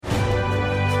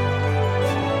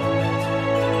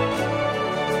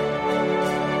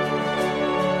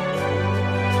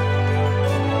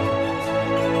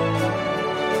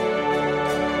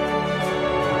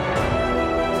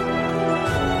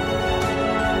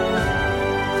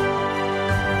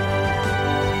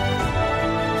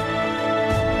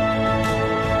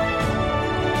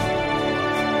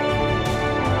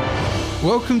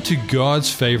Welcome to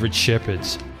God's Favourite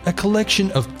Shepherds, a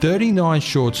collection of 39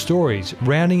 short stories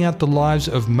rounding out the lives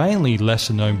of mainly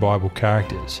lesser-known Bible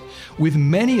characters, with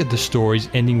many of the stories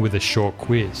ending with a short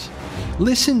quiz.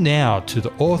 Listen now to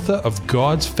the author of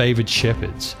God's Favourite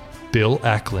Shepherds, Bill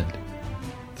Ackland.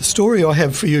 The story I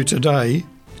have for you today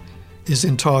is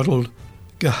entitled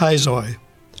Gehazi,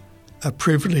 A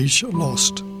Privilege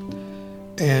Lost,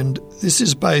 and this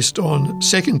is based on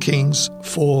 2 Kings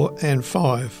 4 and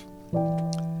 5.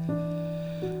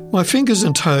 My fingers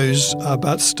and toes are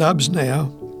but stubs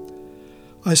now.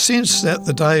 I sense that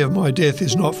the day of my death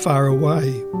is not far away.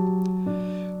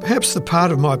 Perhaps the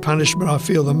part of my punishment I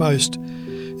feel the most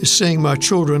is seeing my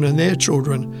children and their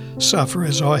children suffer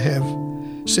as I have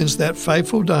since that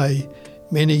fateful day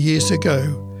many years ago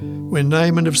when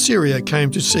Naaman of Syria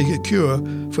came to seek a cure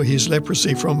for his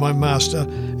leprosy from my master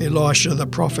Elisha the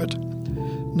prophet.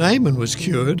 Naaman was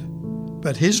cured,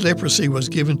 but his leprosy was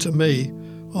given to me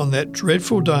on that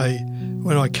dreadful day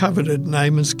when I coveted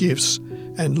Naaman's gifts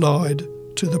and lied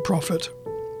to the prophet.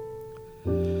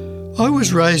 I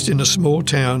was raised in a small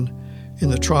town in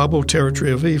the tribal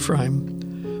territory of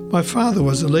Ephraim. My father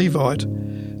was a Levite,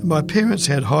 and my parents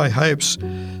had high hopes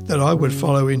that I would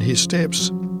follow in his steps,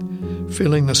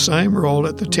 filling the same role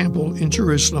at the temple in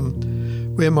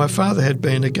Jerusalem, where my father had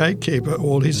been a gatekeeper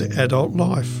all his adult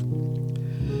life.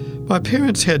 My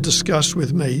parents had discussed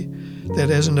with me that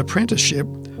as an apprenticeship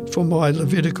for my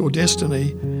Levitical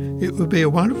destiny, it would be a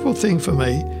wonderful thing for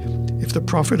me if the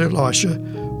prophet Elisha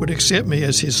would accept me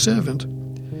as his servant.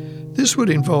 This would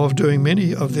involve doing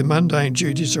many of the mundane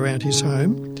duties around his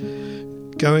home,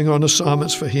 going on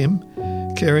assignments for him,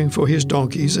 caring for his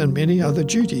donkeys and many other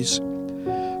duties.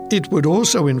 It would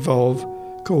also involve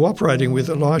cooperating with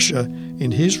Elisha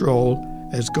in his role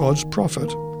as God's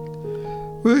prophet.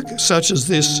 Work such as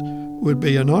this would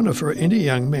be an honour for any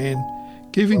young man,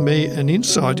 giving me an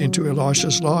insight into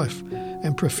Elisha's life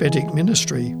and prophetic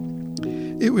ministry.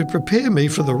 It would prepare me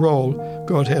for the role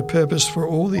God had purposed for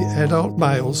all the adult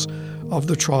males of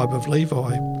the tribe of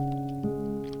Levi.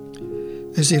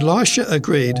 As Elisha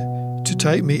agreed to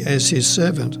take me as his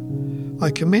servant, I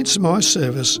commenced my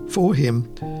service for him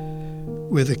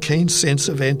with a keen sense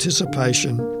of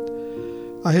anticipation.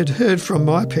 I had heard from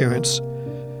my parents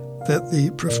that the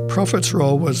prophet's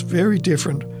role was very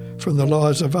different from the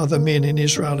lives of other men in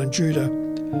Israel and Judah.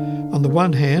 On the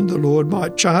one hand, the Lord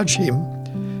might charge him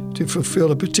to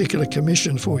fulfill a particular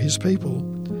commission for his people.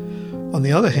 On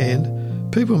the other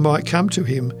hand, people might come to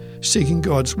him seeking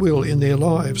God's will in their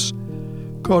lives.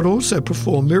 God also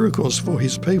performed miracles for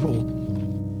his people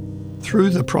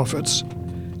through the prophets.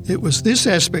 It was this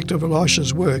aspect of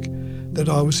Elisha's work that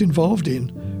I was involved in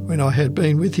when I had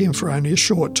been with him for only a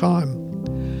short time.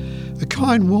 A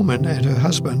kind woman and her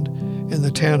husband in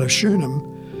the town of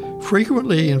Shunem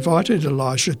frequently invited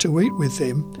Elisha to eat with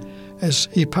them as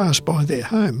he passed by their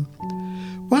home.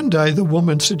 One day the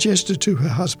woman suggested to her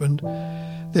husband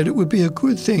that it would be a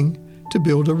good thing to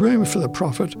build a room for the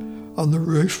prophet on the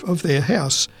roof of their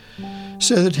house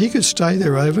so that he could stay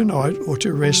there overnight or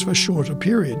to rest for shorter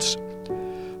periods.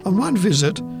 On one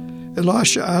visit,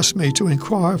 Elisha asked me to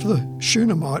inquire of the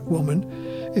Shunammite woman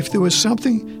if there was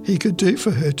something he could do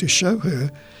for her to show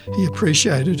her he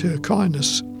appreciated her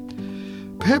kindness.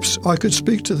 "Perhaps I could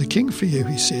speak to the king for you,"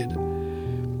 he said,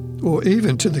 "or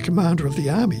even to the commander of the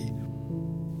army."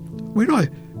 When I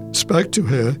spoke to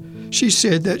her, she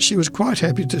said that she was quite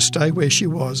happy to stay where she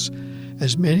was,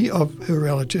 as many of her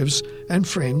relatives and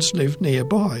friends lived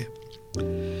nearby.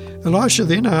 Elisha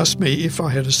then asked me if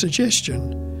I had a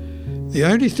suggestion. The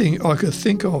only thing I could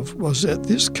think of was that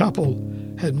this couple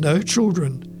had no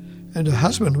children, and her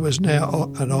husband was now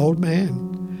an old man.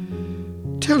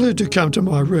 "Tell her to come to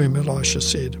my room," Elisha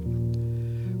said.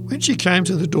 When she came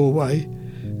to the doorway,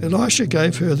 Elisha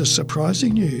gave her the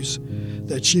surprising news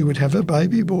that she would have a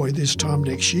baby boy this time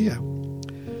next year.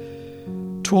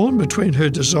 Torn between her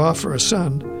desire for a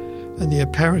son and the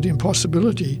apparent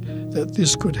impossibility that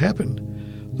this could happen,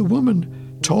 the woman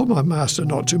told my master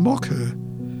not to mock her.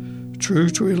 True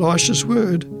to Elisha's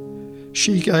word,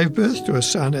 she gave birth to a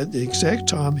son at the exact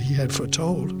time he had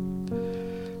foretold.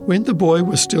 When the boy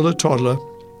was still a toddler,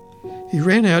 he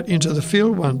ran out into the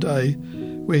field one day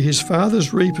where his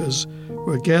father's reapers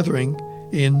were gathering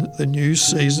in the new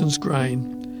season's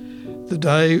grain. The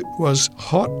day was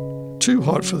hot, too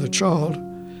hot for the child.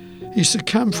 He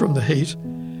succumbed from the heat,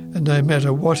 and no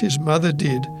matter what his mother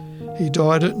did, he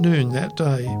died at noon that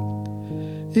day.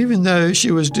 Even though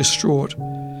she was distraught,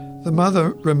 the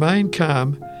mother remained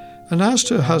calm and asked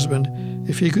her husband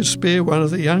if he could spare one of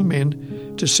the young men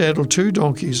to saddle 2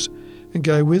 donkeys and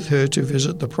go with her to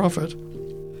visit the prophet.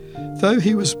 Though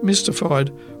he was mystified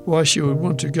why she would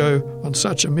want to go on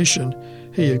such a mission,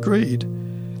 he agreed.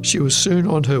 She was soon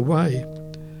on her way.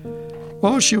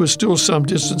 While she was still some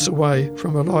distance away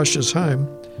from Elisha's home,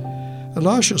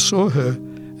 Elisha saw her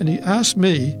and he asked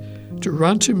me to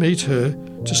run to meet her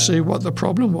to see what the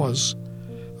problem was.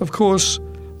 Of course,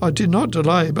 I did not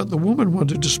delay, but the woman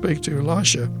wanted to speak to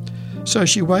Elisha, so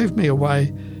she waved me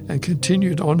away and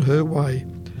continued on her way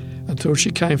until she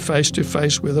came face to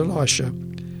face with Elisha.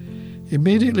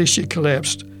 Immediately she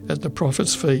collapsed at the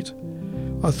prophet's feet.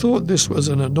 I thought this was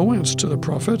an annoyance to the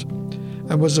prophet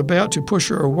and was about to push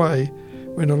her away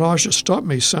when Elisha stopped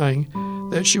me, saying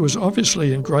that she was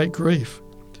obviously in great grief.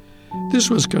 This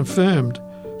was confirmed,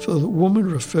 for the woman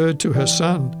referred to her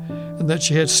son and that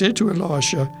she had said to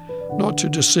Elisha not to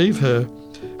deceive her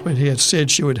when he had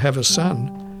said she would have a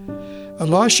son.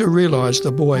 Elisha realized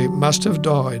the boy must have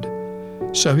died,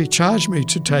 so he charged me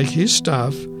to take his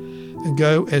staff and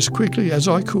go as quickly as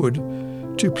I could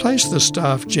to place the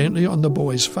staff gently on the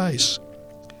boy's face.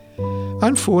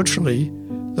 Unfortunately,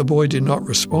 the boy did not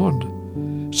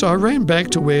respond, so I ran back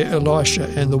to where Elisha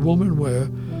and the woman were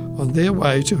on their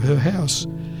way to her house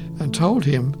and told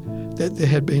him that there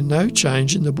had been no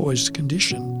change in the boy's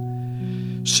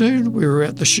condition. Soon we were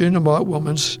at the Shunammite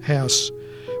woman's house,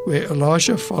 where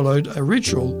Elisha followed a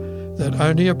ritual that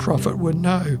only a prophet would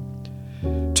know.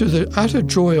 To the utter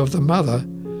joy of the mother,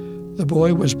 the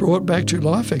boy was brought back to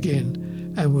life again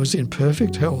and was in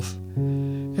perfect health.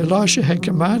 Elisha had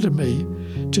commanded me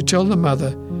to tell the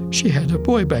mother she had her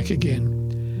boy back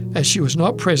again, as she was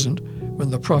not present when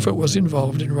the prophet was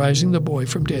involved in raising the boy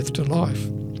from death to life.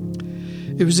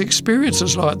 It was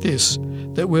experiences like this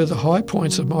that were the high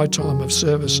points of my time of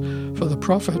service for the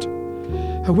prophet.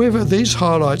 However, these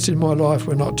highlights in my life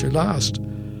were not to last,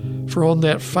 for on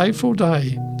that fateful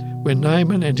day when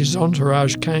Naaman and his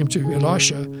entourage came to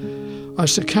Elisha, I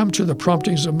succumbed to the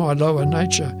promptings of my lower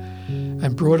nature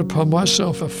and brought upon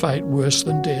myself a fate worse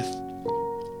than death.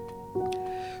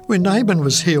 When Naaman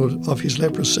was healed of his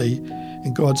leprosy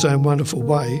in God's own wonderful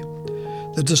way,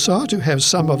 the desire to have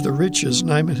some of the riches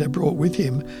Naaman had brought with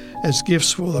him as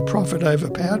gifts for the prophet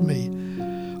overpowered me.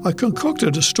 I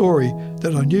concocted a story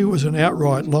that I knew was an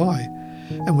outright lie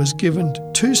and was given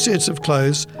 2 sets of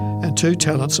clothes and 2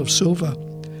 talents of silver.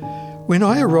 When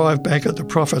I arrived back at the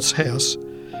prophet's house,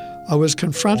 I was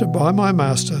confronted by my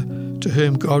master, to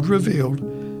whom God revealed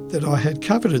that I had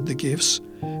coveted the gifts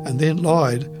and then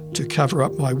lied to cover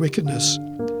up my wickedness.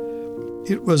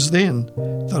 It was then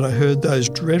that I heard those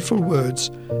dreadful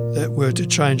words that were to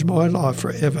change my life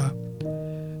forever.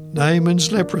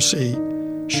 Naaman's leprosy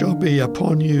shall be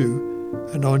upon you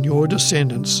and on your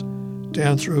descendants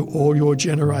down through all your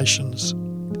generations.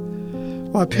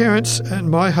 My parents and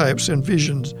my hopes and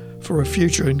visions for a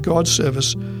future in God's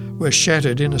service were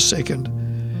shattered in a second,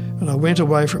 and I went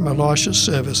away from Elisha's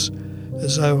service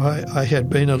as though I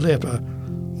had been a leper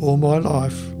all my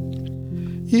life.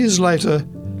 Years later,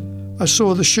 I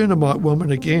saw the Shunammite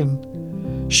woman again.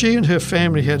 She and her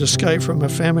family had escaped from a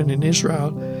famine in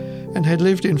Israel and had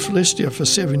lived in Philistia for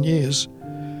 7 years.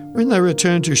 When they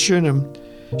returned to Shunem,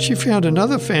 she found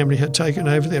another family had taken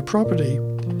over their property.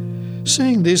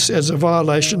 Seeing this as a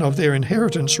violation of their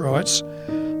inheritance rights,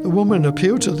 the woman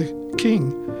appealed to the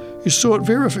king, who sought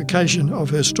verification of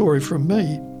her story from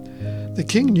me. The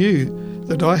king knew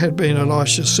that I had been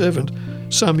Elisha's servant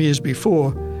some years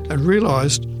before and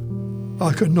realised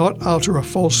I could not utter a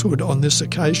falsehood on this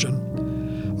occasion.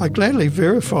 I gladly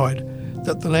verified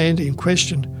that the land in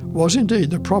question was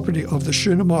indeed the property of the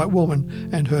Shunammite woman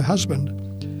and her husband.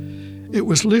 It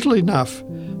was little enough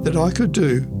that I could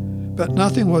do, but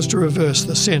nothing was to reverse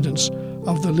the sentence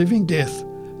of the living death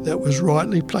that was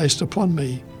rightly placed upon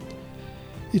me.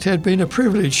 It had been a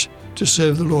privilege to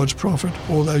serve the Lord's prophet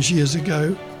all those years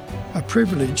ago, a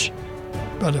privilege,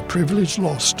 but a privilege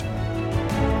lost.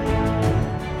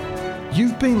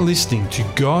 You've been listening to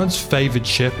God's Favoured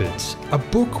Shepherds, a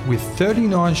book with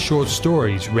 39 short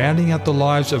stories rounding out the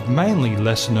lives of mainly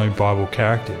lesser-known Bible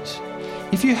characters.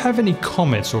 If you have any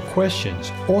comments or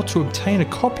questions, or to obtain a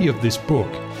copy of this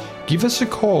book, give us a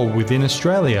call within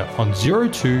Australia on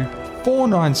 02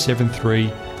 4973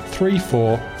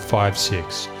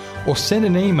 3456 or send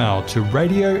an email to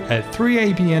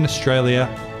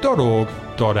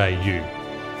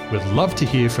radio@3abnaustralia.org.au. We'd love to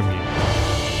hear from you.